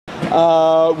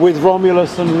with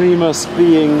Romulus and Remus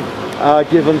being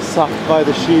given suck by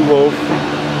the she-wolf.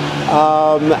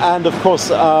 And of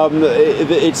course,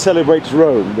 it celebrates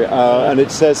Rome, and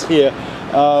it says here,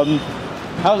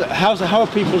 how are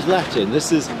people's Latin?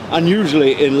 This is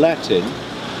unusually in Latin.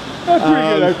 That's pretty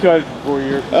good. I've tried it for 4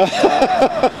 years.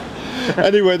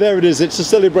 Anyway, there it is. It's a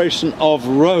celebration of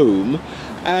Rome,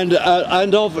 and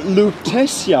of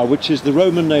Lutetia, which is the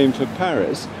Roman name for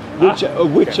Paris,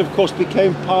 which of course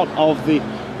became part of the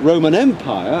Roman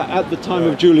Empire at the time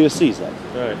of Julius Caesar.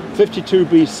 52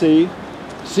 BC.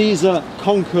 Caesar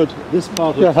conquered this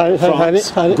part of France,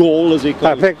 Gaul as he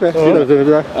called it.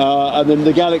 And then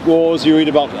the Gallic Wars, you read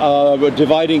about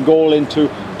dividing Gaul into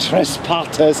tres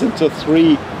partes, into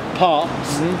 3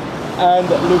 parts. And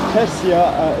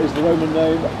Lutetia is the Roman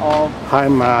name of...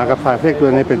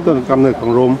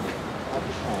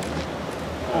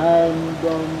 And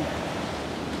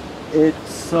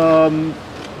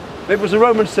it was a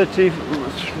Roman city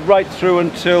right through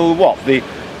until what?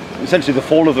 Essentially the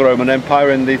fall of the Roman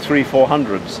Empire in the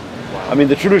 300-400s. I mean,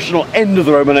 the traditional end of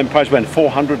the Roman Empire is when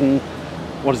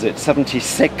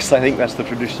 476, I think that's the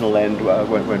traditional end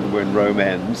when Rome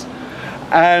ends.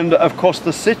 And of course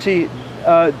the city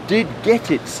did get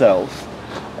itself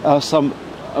a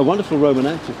wonderful Roman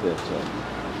amphitheatre,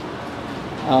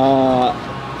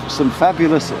 some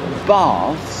fabulous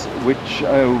baths, which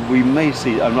we may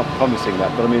see. I'm not promising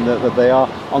that, but I mean that they are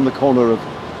on the corner of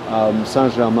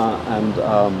Saint-Germain and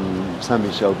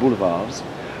Saint-Michel boulevards,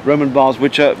 Roman baths,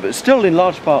 which are still in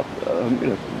large part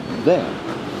there.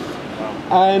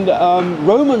 And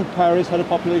Roman Paris had a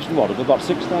population of about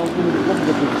 6,000. It wasn't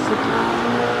a big city,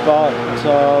 but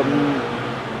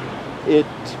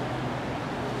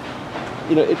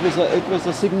it was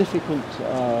a significant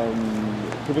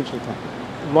provincial capital.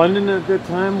 London at that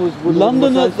time was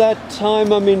London at that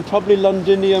time. I mean, probably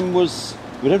Londinium was.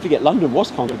 We don't forget, London was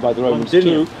conquered by the Romans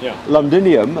too. Yeah.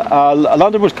 Londinium.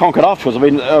 London was conquered afterwards. I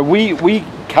mean, we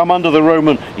come under the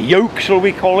Roman yoke, shall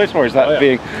we call it, or is that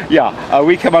being? Yeah,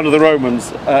 we come under the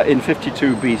Romans in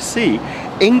 52 BC.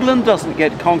 England doesn't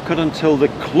get conquered until the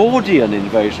Claudian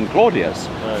invasion, Claudius,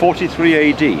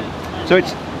 43 AD. So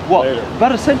it's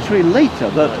about a century later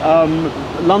that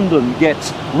London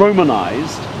gets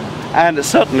Romanized, and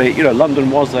certainly,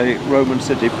 London was a Roman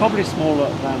city, probably smaller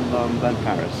than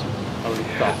Paris.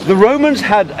 The Romans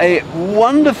had a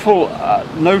wonderful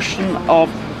notion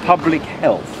of public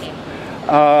health.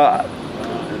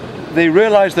 They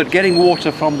realized that getting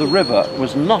water from the river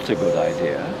was not a good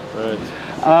idea.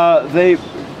 They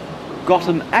got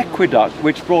an aqueduct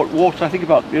which brought water, I think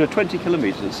about 20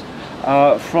 kilometers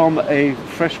from a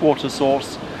freshwater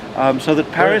source, so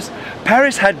that Paris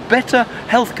had better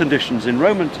health conditions in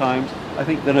Roman times, I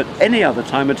think, than at any other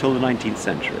time until the 19th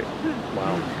century.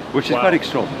 Wow. Which is quite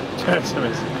extraordinary. That's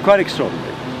amazing. Quite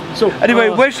extraordinary. So anyway,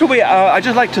 where shall we? I'd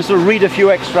just like to sort of read a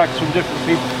few extracts from different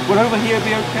people. Would over here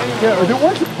be okay? Yeah, there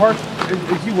was a park,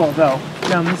 as you well know,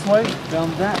 down this way.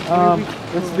 Down that.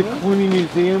 That's the Cluny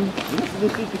Museum. This is the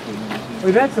Cluny Museum.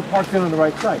 Oh, that's the park down on the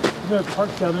right side. Isn't there a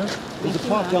park down there? There's a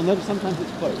park down there, but sometimes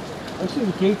it's closed. Actually,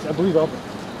 the gates, I believe, open. If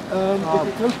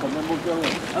it goes on, then we'll go in.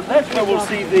 And that's where we'll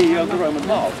see the Roman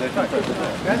baths. That's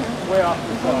way off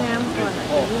the side.